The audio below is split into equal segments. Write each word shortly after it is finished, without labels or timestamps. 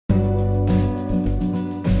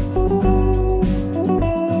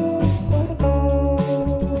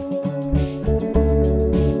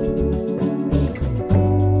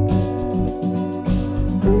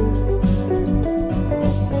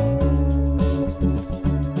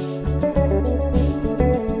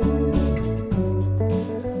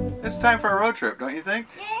time for a road trip, don't you think?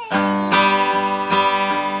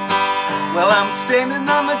 Well, I'm standing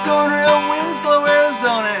on the corner of Winslow,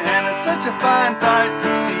 Arizona, and it's such a fine sight to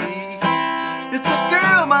see. It's a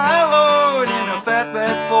girl, my lord, in a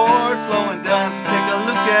flatbed Ford, slowing down to take a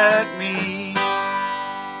look at me.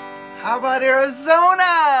 How about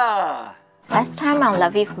Arizona? Last time on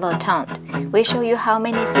RV Flottante, we show you how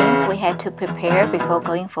many things we had to prepare before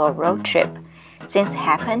going for a road trip. Things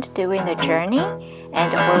happened during the journey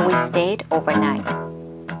and where we stayed overnight.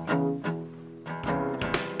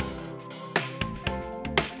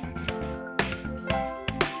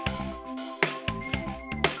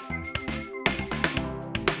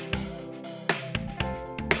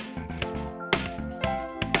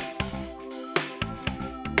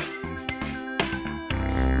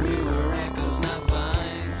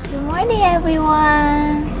 Good morning,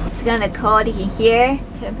 everyone. It's gonna cold in here.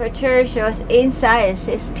 Temperature shows inside is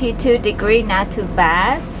 62 degrees, not too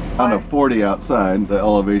bad. On a 40 outside, the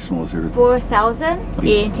elevation was here. 4,000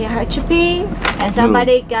 in Tehachapi, and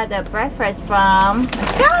somebody got the breakfast from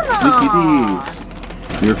McDonald's.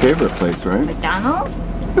 Your favorite place, right? McDonald's?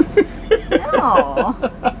 No.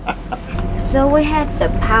 So we had the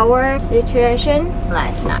power situation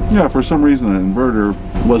last night. Yeah, for some reason an inverter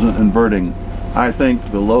wasn't inverting. I think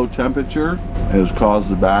the low temperature has caused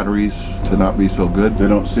the batteries to not be so good. They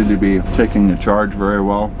don't seem to be taking the charge very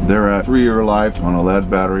well. They're at 3-year life on a lead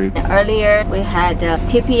battery. Earlier we had the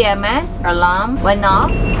TPMS alarm went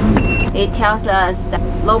off. It tells us the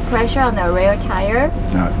low pressure on the rear tire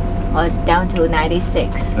was down to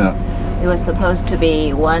 96. Yeah. It was supposed to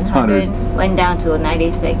be 100, went down to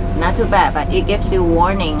 96. Not too bad, but it gives you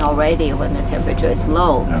warning already when the temperature is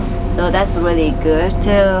low. Yeah. So that's really good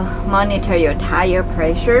to monitor your tire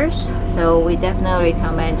pressures. So we definitely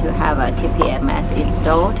recommend to have a TPMS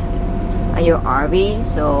installed on your RV,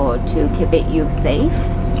 so to keep you safe.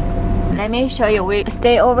 Let me show you. We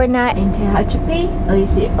stay overnight in Tehachapi. Oh, you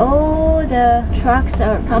see all the trucks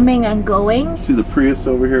are coming and going. See the Prius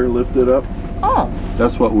over here lifted up? Oh.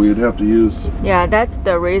 That's what we would have to use. Yeah, that's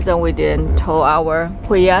the reason we didn't tow our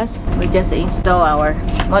Prius. We just install our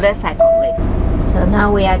motorcycle lift. So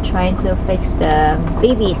now we are trying to fix the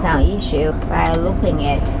beeping sound issue by looping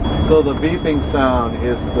it. So the beeping sound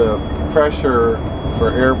is the pressure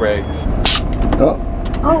for air brakes. Oh.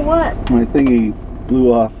 Oh, what? My thingy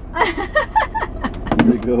blew off.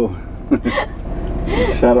 There you go.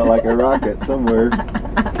 Shot it like a rocket somewhere.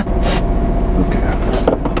 Okay.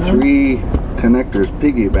 3 connectors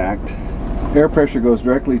piggybacked. Air pressure goes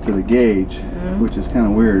directly to the gauge, which is kind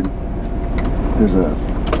of weird. There's a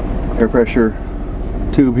air pressure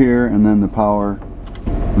tube here, and then the power,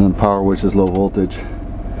 which is low voltage.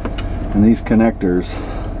 And these connectors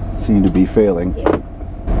seem to be failing.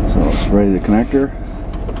 So let's ready the connector,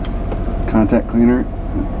 contact cleaner,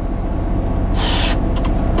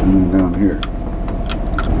 and then down here.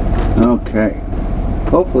 Okay,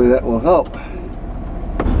 hopefully that will help.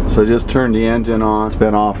 So just turned the engine on. It's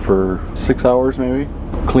been off for 6 hours maybe.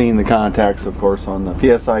 Cleaned the contacts, of course, on the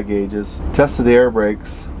PSI gauges. Tested the air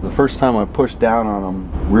brakes. The first time I pushed down on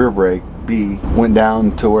them, rear brake B went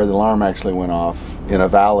down to where the alarm actually went off in a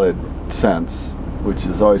valid sense, which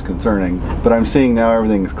is always concerning. But I'm seeing now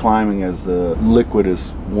everything's climbing as the liquid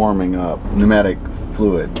is warming up, pneumatic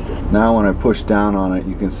fluid. Now when I push down on it,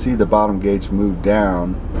 you can see the bottom gauge move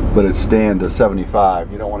down, but it's staying to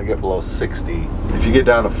 75. You don't want to get below 60. If you get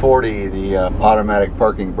down to 40, the automatic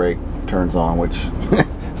parking brake turns on, which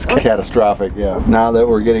is catastrophic. Yeah. Now that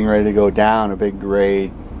we're getting ready to go down a big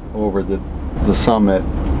grade over the summit,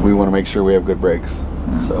 we want to make sure we have good brakes.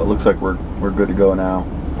 So it looks like we're good to go now.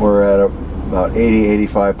 We're at about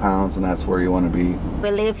 80-85 pounds, and that's where you want to be.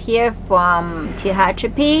 We live here from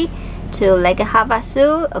Tehachapi to Lake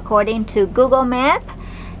Havasu. According to Google Map,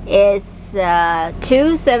 it's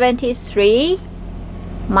 273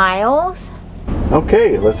 miles.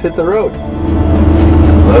 Okay, let's hit the road.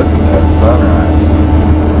 Look at that sunrise.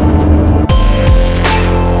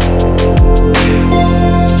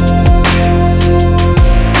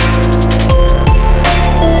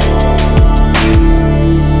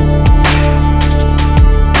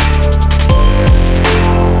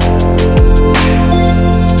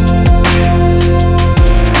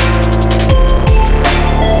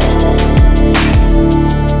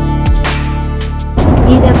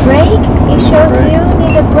 Need a brake? It shows you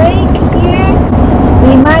need a brake here.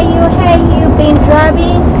 Remind you, hey, you've been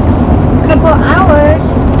driving a couple hours.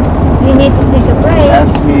 You need to take a break.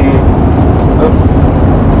 Ask me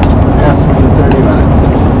in 30 minutes.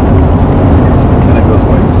 And it goes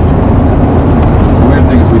away. The weird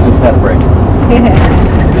thing is we just had a break.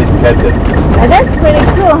 Didn't catch it. That's pretty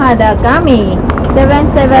cool, huh? The Garmin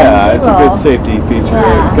 770. Yeah, it's a good safety feature.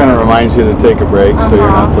 Yeah. It kind of reminds you to take a break so you're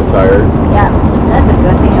not so tired. Yeah, that's a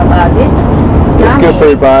good thing about this. It's good for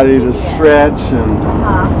your body to stretch and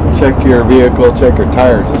check your vehicle, check your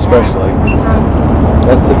tires especially.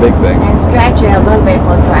 That's a big thing. And stretch it a little bit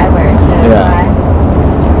for driver too. Yeah. Right?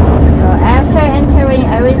 So after entering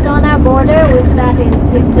Arizona border, we started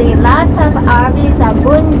to see lots of RVs are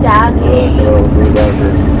boondocking. Oh,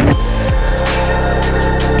 boondockers.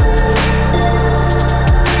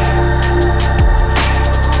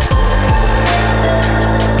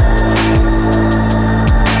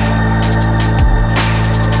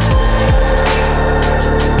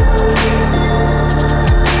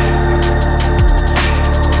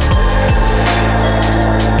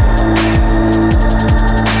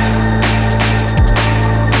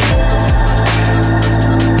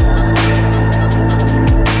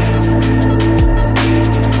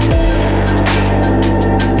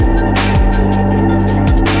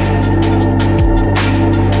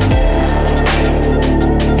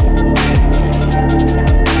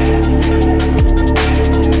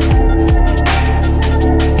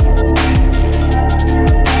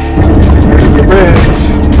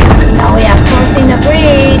 Now we are crossing the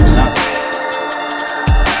bridge.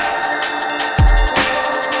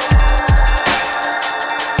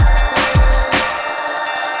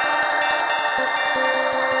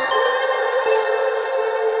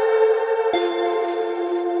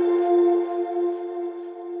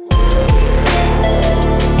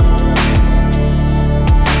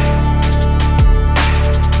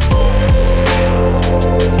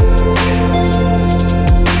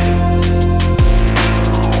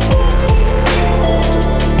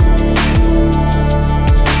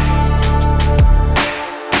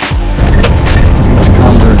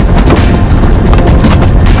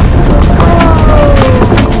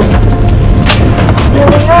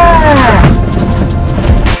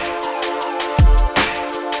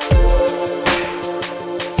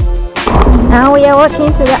 Now we are walking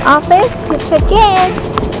to the office to check in.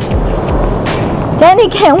 Danny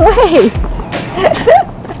can't wait.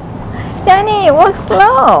 Danny, walk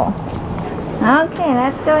slow. Okay,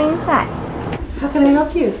 let's go inside. How can I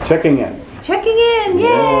help you? Checking in. Checking in, yay!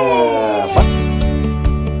 Yeah.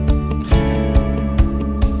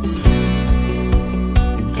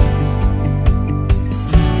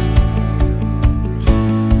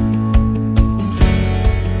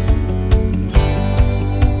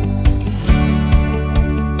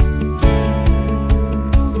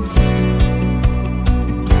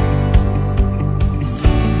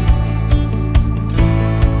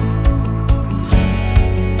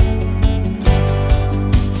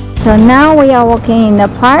 So now we are walking in the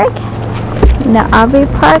park, in the RV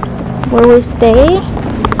park where we stay.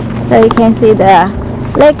 So you can see the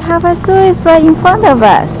Lake Havasu is right in front of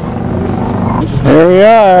us. Here we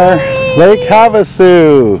are, Lake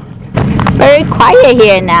Havasu. Very quiet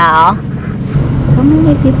here now. So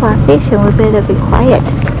many people are fishing, we better be quiet.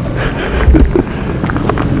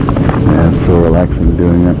 Yeah, it's so relaxing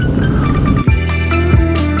doing it.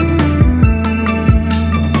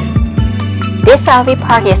 This RV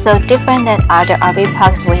park is so different than other RV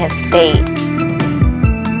parks we have stayed.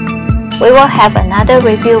 We will have another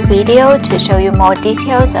review video to show you more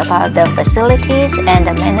details about the facilities and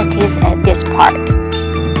amenities at this park.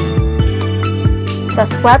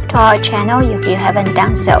 Subscribe to our channel if you haven't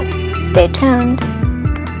done so. Stay tuned.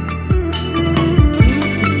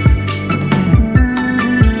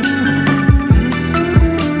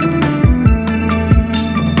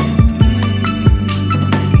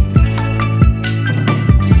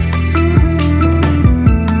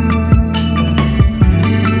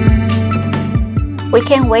 We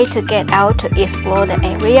can't wait to get out to explore the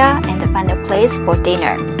area and find a place for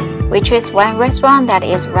dinner, which is one restaurant that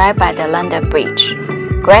is right by the London Bridge.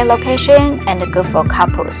 Great location and good for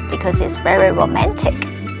couples because it's very romantic.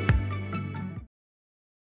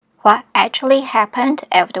 What actually happened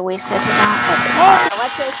after we settled down at the park?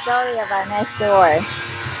 What's your story about next door?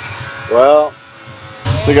 Well,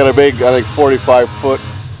 they got a big, I think 45-foot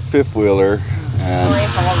fifth wheeler and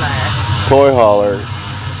toy hauler.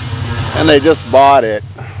 And they just bought it,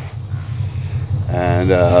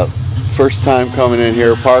 and first time coming in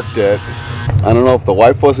here, parked it. I don't know if the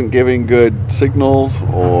wife wasn't giving good signals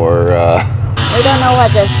or we don't know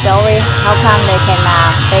what the story, how come they can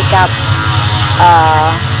pick up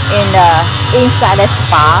in the inside the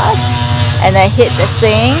spot and then hit the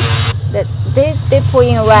thing. They pull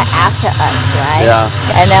in right after us, right? Yeah.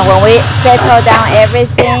 And then when we settled down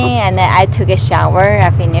everything, and then I took a shower, I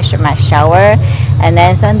finished my shower, and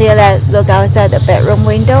then suddenly I look outside the bedroom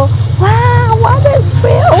window. Wow, water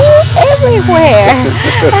spilled everywhere. everywhere.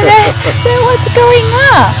 And then said, what's going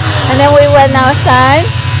on? And then we went outside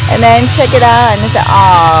and then check it out and said,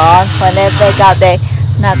 oh, when they break out, they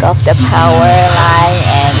knock off the power line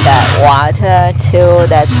and the water too.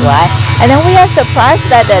 That's why. And then we are surprised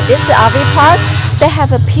that this RV park, they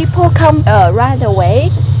have people come right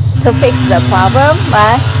away to fix the problem,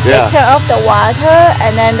 right? Yeah. They turn off the water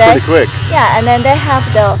and then they Pretty quick. Yeah, and then they have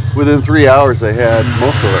the Within 3 hours, they had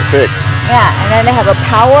most of it fixed. yeah, and then they have a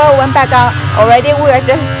power went back on. Already we are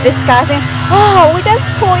just discussing. Oh, we just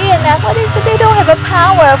pull in. What if they don't have a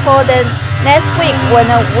power for the next week when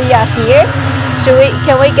we are here?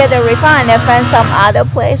 Can we get a refund and find some other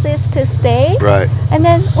places to stay? Right. And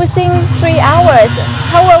then within 3 hours,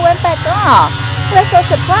 power went back on. We're so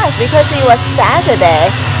surprised because it was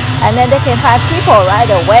Saturday, and then they can find people right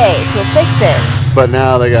away to fix it. But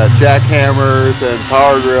now they got jackhammers and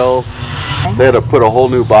power drills. They had to put a whole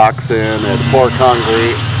new box in and pour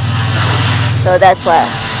concrete. So that's why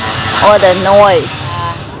all the noise.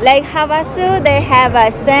 Lake Havasu, they have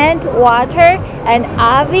a sand, water, and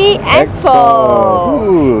RV Expo.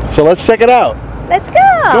 Ooh. So let's check it out. Let's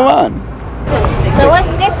go. Come on. So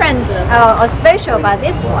what's different or special about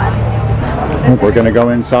this one? We're going to go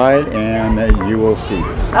inside and you will see.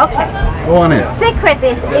 Okay. Go on in. Secret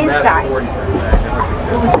is inside.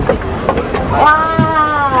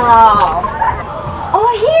 Wow.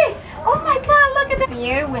 Oh, here. Oh my God, look at the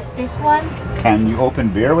beer with this one. Can you open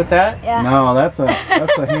beer with that? Yeah. No, that's a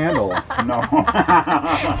handle. No.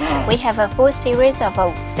 We have a full series of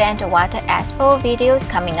sand water expo videos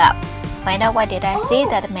coming up. Find out what did I see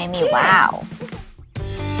that made me wow.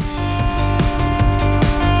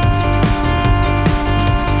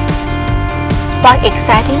 What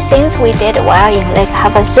exciting things we did while in Lake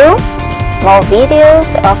Havasu. More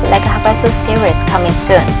videos of Lake Havasu series coming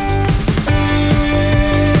soon.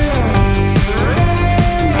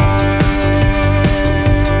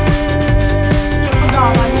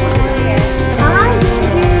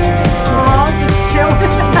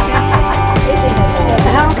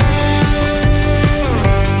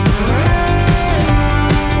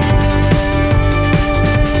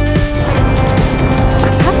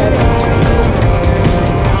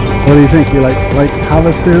 What do you think? You like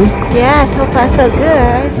Havasu? Yeah, so far so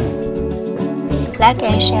good. Like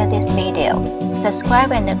and share this video.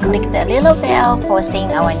 Subscribe and click the little bell for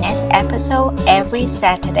seeing our next episode every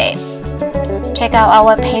Saturday. Check out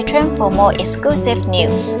our Patreon for more exclusive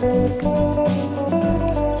news.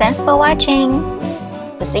 Thanks for watching.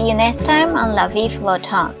 We'll see you next time on La Vie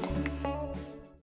Flottante.